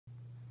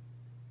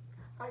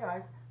Hi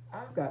guys,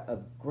 I've got a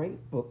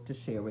great book to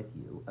share with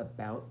you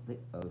about the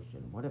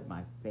ocean, one of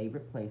my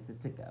favorite places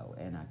to go,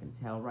 and I can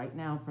tell right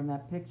now from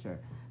that picture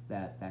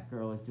that that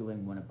girl is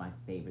doing one of my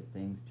favorite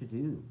things to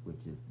do,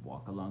 which is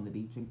walk along the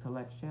beach and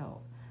collect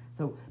shells.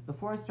 So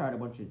before I start, I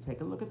want you to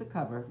take a look at the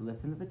cover,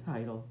 listen to the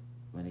title,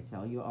 when I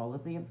tell you all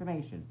of the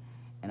information,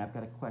 and I've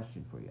got a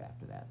question for you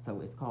after that. So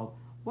it's called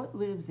What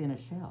Lives in a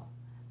Shell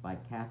by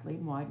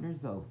Kathleen Weidner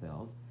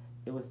Zoehfeld,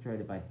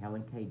 illustrated by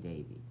Helen K.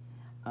 Davie.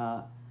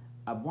 Uh,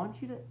 I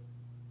want you to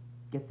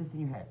get this in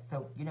your head.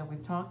 So,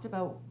 we've talked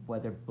about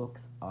whether books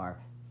are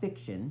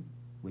fiction,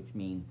 which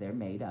means they're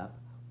made up,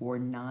 or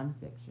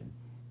nonfiction,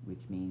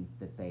 which means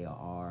that they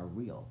are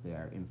real, they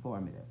are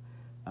informative.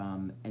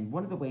 And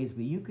one of the ways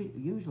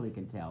usually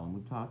can tell, and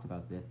we've talked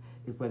about this,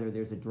 is whether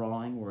there's a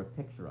drawing or a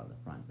picture on the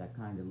front. That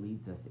kind of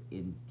leads us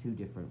in two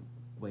different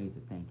ways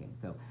of thinking.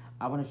 So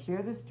I want to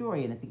share this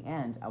story, and at the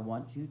end, I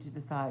want you to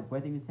decide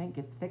whether you think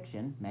it's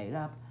fiction, made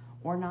up,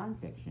 or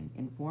nonfiction,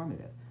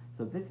 informative.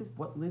 So this is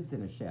What Lives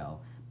in a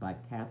Shell by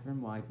Katherine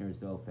Weidner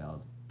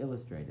Zoehfeld,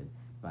 illustrated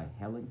by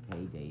Helen K.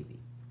 Davie.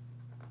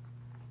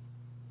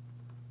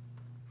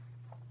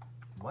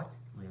 What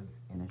lives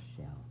in a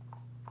shell?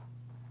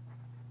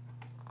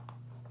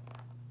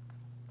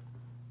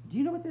 Do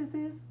you know what this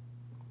is?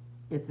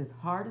 It's as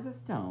hard as a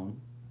stone,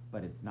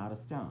 but it's not a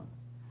stone.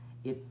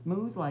 It's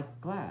smooth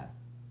like glass,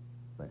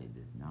 but it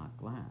is not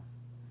glass.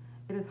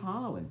 It is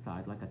hollow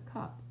inside like a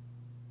cup,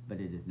 but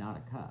it is not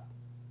a cup.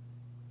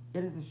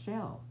 It is a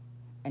shell.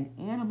 An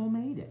animal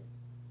made it.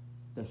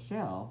 The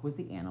shell was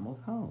the animal's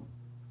home.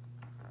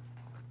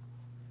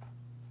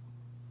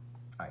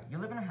 All right, you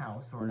live in a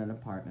house or in an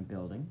apartment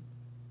building.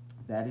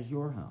 That is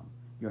your home.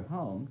 Your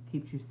home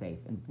keeps you safe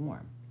and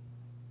warm.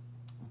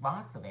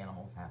 Lots of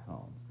animals have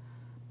homes.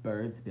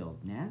 Birds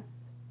build nests.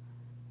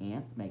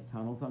 Ants make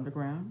tunnels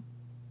underground.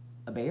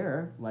 A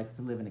bear likes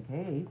to live in a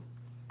cave.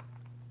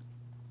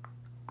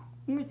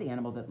 Here's the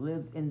animal that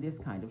lives in this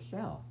kind of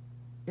shell.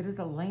 It is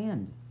a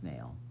land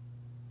snail.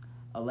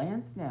 A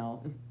land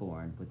snail is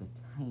born with a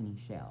tiny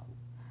shell.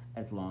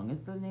 As long as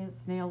the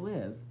snail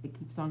lives, it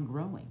keeps on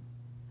growing.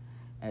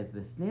 As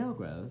the snail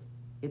grows,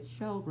 its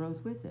shell grows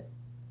with it.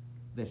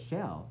 The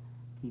shell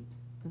keeps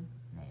the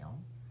snail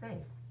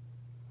safe.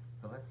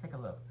 So let's take a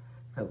look.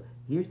 So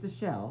here's the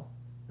shell,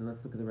 and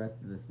let's look at the rest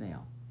of the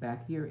snail.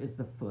 Back here is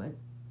the foot.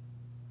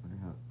 I wonder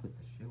how it puts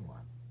a shoe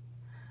on.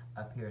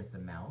 Up here is the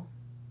mouth,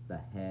 the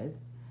head.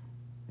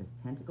 There's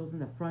tentacles in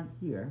the front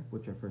here,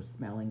 which are for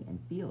smelling and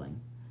feeling.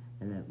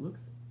 And then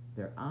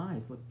their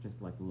eyes look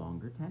just like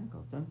longer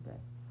tentacles, don't they?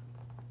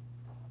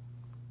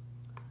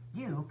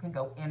 You can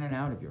go in and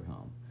out of your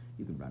home.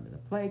 You can run to the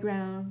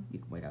playground. You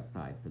can wait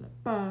outside for the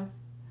bus.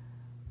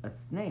 A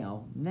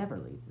snail never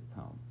leaves its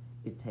home.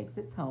 It takes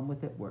its home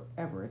with it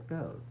wherever it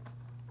goes.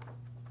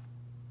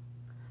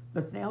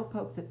 The snail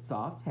pokes its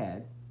soft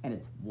head and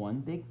its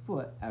one big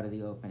foot out of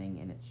the opening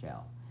in its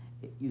shell.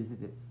 It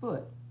uses its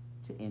foot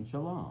to inch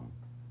along.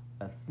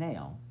 A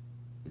snail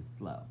is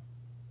slow.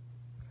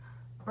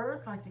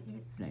 Birds like to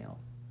eat snails.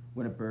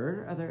 When a bird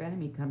or other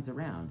enemy comes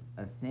around,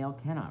 a snail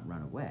cannot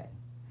run away.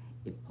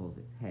 It pulls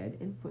its head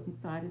and foot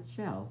inside its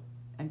shell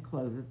and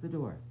closes the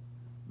door.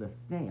 The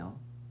snail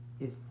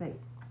is safe.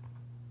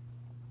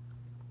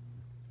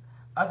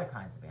 Other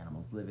kinds of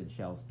animals live in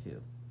shells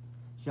too.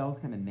 Shells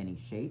come in many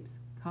shapes,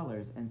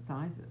 colors, and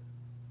sizes.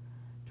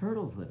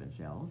 Turtles live in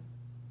shells.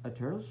 A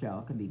turtle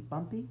shell can be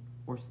bumpy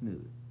or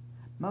smooth.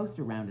 Most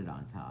are rounded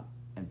on top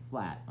and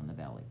flat on the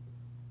belly.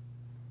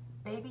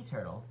 Baby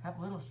turtles have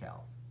little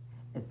shells.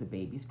 As the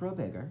babies grow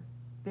bigger,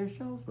 their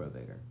shells grow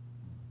bigger.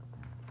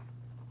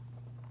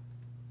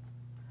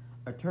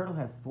 A turtle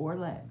has 4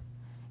 legs.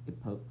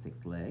 It pokes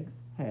its legs,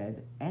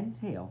 head, and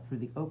tail through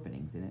the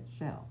openings in its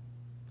shell.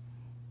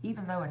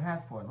 Even though it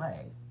has 4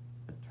 legs,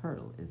 a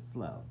turtle is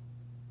slow.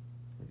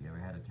 Have you ever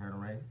had a turtle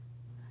race?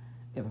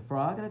 If a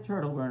frog and a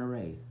turtle were in a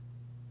race,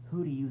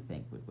 who do you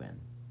think would win?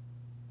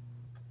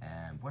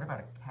 And what about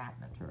a cat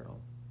and a turtle?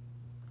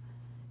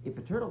 If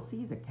a turtle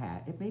sees a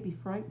cat, it may be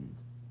frightened.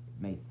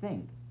 It may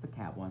think the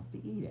cat wants to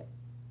eat it.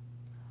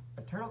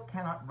 A turtle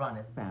cannot run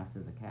as fast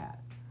as a cat,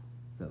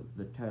 so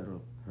the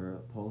turtle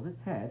pulls its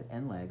head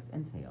and legs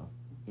and tail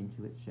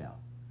into its shell.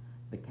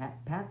 The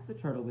cat pats the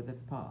turtle with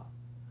its paw.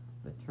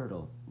 The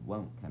turtle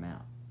won't come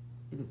out.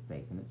 It is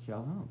safe in its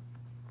shell home.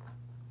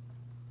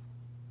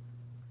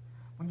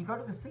 When you go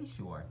to the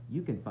seashore,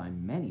 you can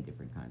find many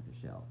different kinds of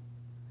shells.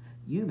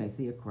 You may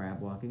see a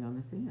crab walking on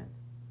the sand.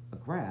 A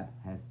crab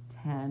has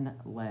 10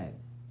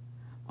 legs.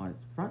 On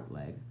its front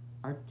legs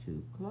are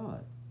 2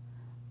 claws.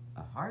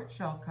 A hard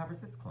shell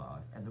covers its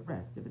claws and the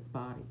rest of its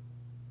body.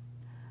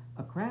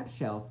 A crab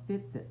shell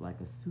fits it like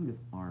a suit of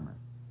armor.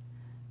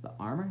 The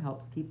armor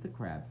helps keep the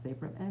crab safe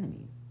from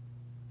enemies.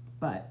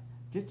 But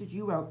just as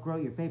you outgrow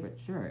your favorite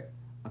shirt,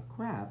 a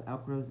crab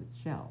outgrows its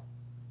shell.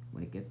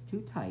 When it gets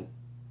too tight,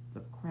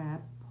 the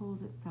crab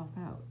pulls itself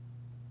out.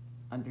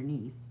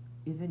 Underneath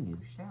is a new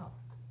shell.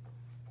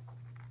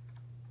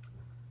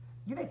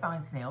 You may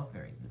find snails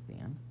buried in the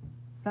sand.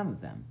 Some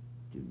of them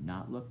do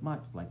not look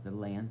much like the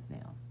land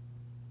snails.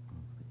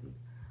 Look at these.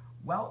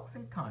 Whelks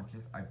and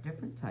conches are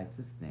different types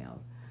of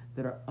snails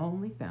that are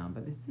only found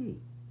by the sea.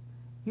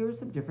 Here are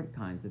some different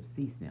kinds of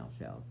sea snail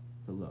shells.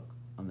 So look,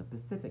 on the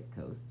Pacific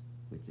coast,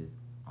 which is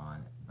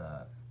on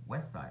the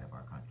west side of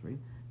our country,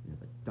 you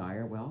have a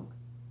dire whelk,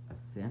 a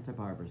Santa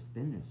Barbara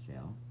spinner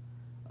shell,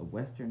 a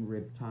western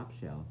rib top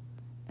shell,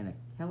 and a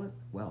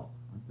Kellett's whelk.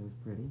 Aren't those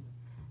pretty?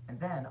 And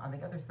then on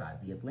the other side,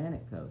 the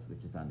Atlantic coast,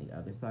 which is on the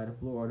other side of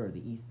Florida or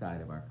the east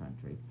side of our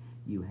country,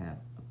 you have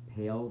a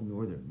pale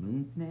northern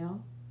moon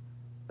snail,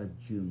 a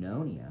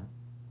Junonia,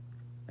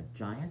 a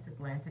giant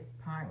Atlantic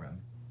pyram,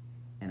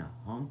 and a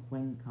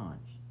honk-wing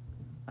conch.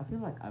 I feel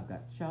like I've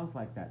got shells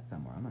like that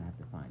somewhere. I'm going to have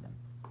to find them.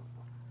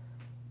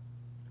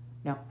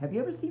 Now, have you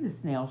ever seen a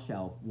snail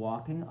shell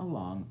walking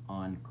along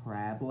on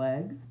crab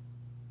legs?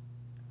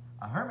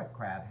 A hermit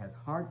crab has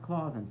hard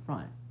claws in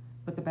front,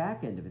 but the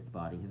back end of its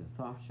body has a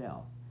soft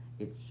shell.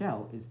 Its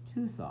shell is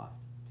too soft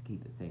to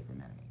keep it safe from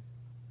enemies.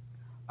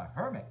 A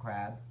hermit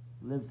crab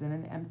lives in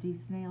an empty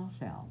snail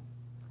shell.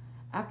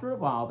 After a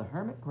while, the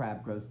hermit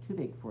crab grows too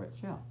big for its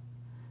shell,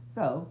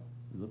 so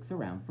he looks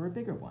around for a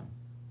bigger one.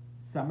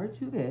 Some are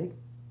too big,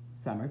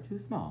 some are too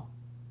small.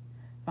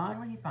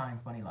 Finally, he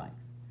finds one he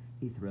likes.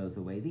 He throws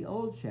away the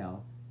old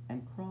shell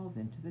and crawls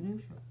into the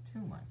new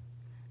one.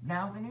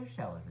 Now the new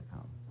shell is his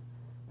home.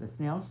 The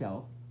snail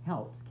shell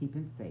helps keep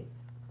him safe.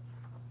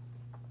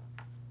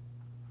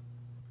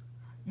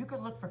 You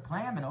could look for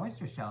clam and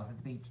oyster shells at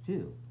the beach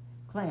too.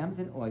 Clams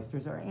and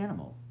oysters are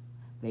animals.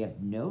 They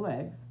have no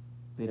legs.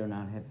 They do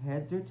not have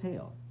heads or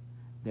tails.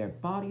 Their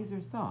bodies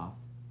are soft,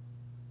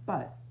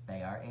 but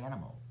they are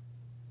animals.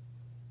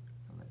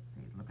 So let's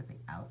see. Look at the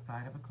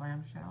outside of a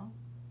clam shell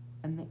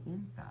and the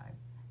inside.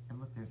 And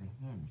look, there's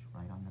a hinge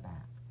right on the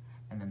back.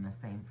 And then the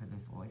same for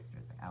this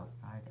oyster, the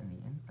outside and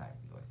the inside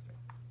of the oyster.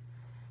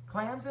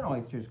 Clams and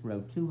oysters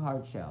grow two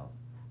hard shells.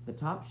 The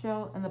top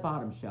shell and the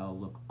bottom shell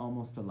look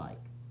almost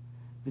alike.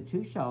 The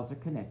two shells are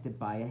connected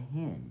by a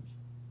hinge.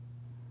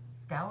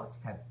 Scallops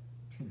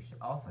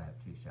also have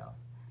two shells.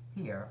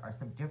 Here are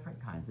some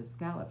different kinds of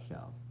scallop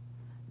shells.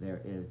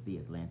 There is the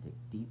Atlantic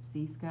deep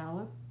sea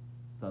scallop,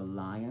 the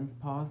lion's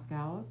paw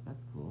scallop,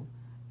 that's cool,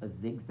 a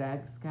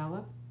zigzag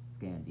scallop,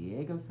 San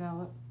Diego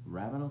scallop,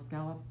 Ravenel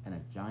scallop, and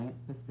a giant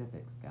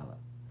Pacific scallop.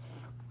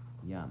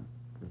 Yum,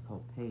 this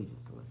whole page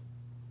is delicious.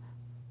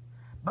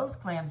 Most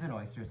clams and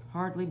oysters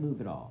hardly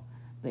move at all.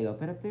 They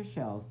open up their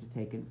shells to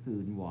take in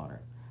food and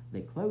water.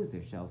 They close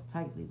their shells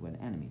tightly when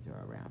enemies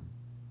are around.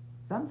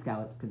 Some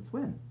scallops can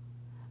swim.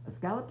 A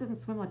scallop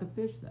doesn't swim like a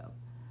fish, though.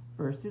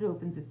 First it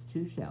opens its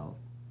two shells,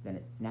 then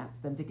it snaps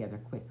them together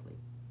quickly.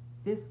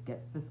 This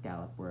gets the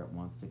scallop where it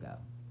wants to go.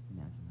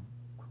 Imagine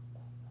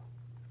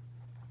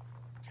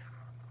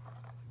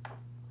that.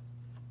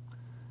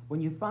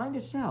 When you find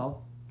a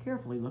shell,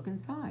 carefully look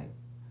inside.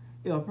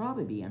 It'll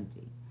probably be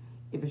empty.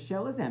 If a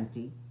shell is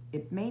empty,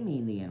 it may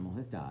mean the animal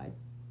has died,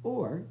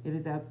 or it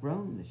has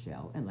outgrown the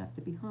shell and left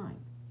it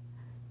behind.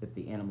 If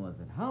the animal is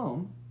at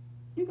home,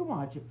 you can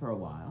watch it for a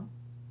while.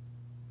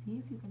 See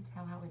if you can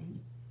tell how it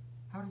eats.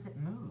 How does it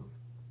move?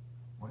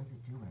 What does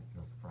it do when it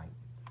feels frightened?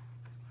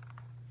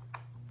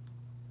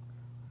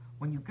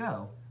 When you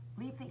go,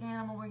 leave the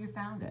animal where you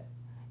found it.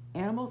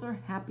 Animals are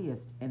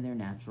happiest in their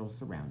natural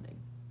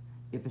surroundings.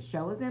 If a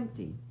shell is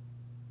empty,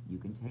 you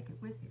can take it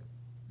with you.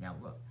 Now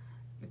look,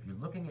 if you're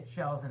looking at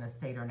shells in a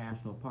state or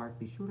national park,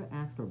 be sure to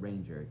ask a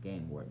ranger or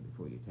game warden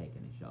before you take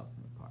any shells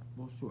from the park.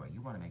 Well, sure,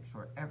 you want to make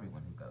sure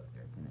everyone who goes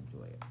there can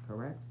enjoy it,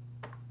 correct?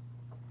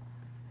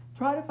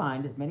 Try to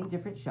find as many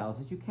different shells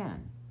as you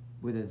can.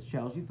 Whether the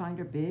shells you find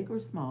are big or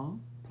small,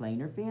 plain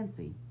or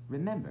fancy,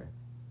 remember,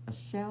 a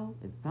shell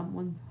is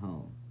someone's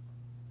home.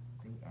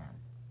 The end.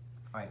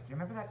 All right, do you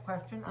remember that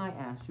question I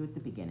asked you at the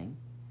beginning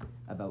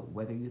about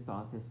whether you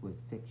thought this was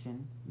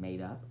fiction,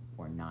 made up,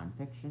 or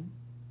nonfiction?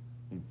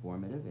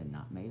 Informative and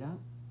not made up?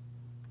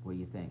 What do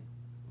you think?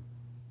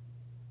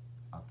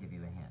 I'll give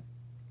you a hint.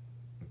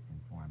 It's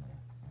informative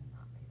and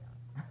not made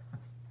up.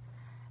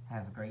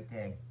 Have a great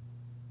day.